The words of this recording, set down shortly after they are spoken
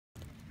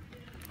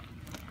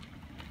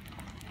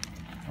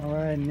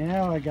Alright,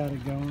 now I got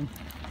it going.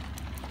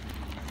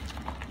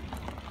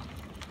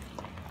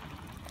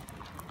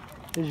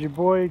 This is your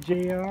boy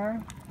JR.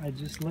 I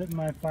just lit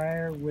my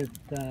fire with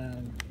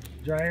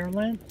dryer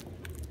lint.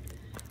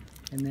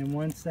 And then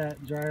once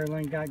that dryer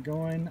lint got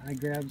going, I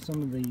grabbed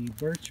some of the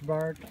birch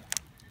bark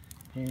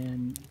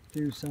and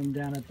threw some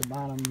down at the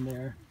bottom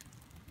there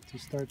to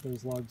start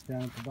those logs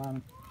down at the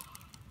bottom.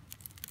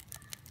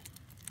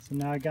 So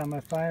now I got my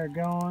fire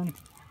going.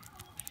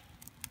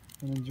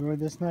 And enjoy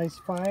this nice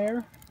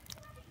fire.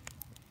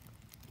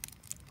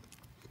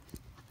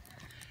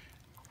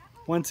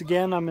 Once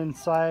again, I'm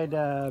inside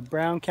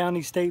Brown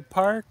County State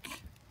Park.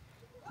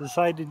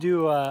 Decided to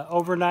do an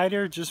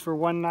overnighter just for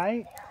one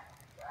night.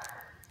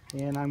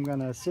 And I'm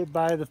gonna sit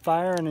by the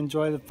fire and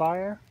enjoy the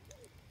fire.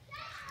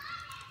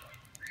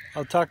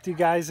 I'll talk to you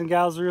guys and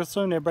gals real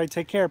soon. Everybody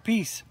take care.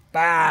 Peace.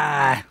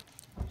 Bye.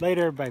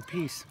 Later, everybody.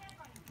 Peace.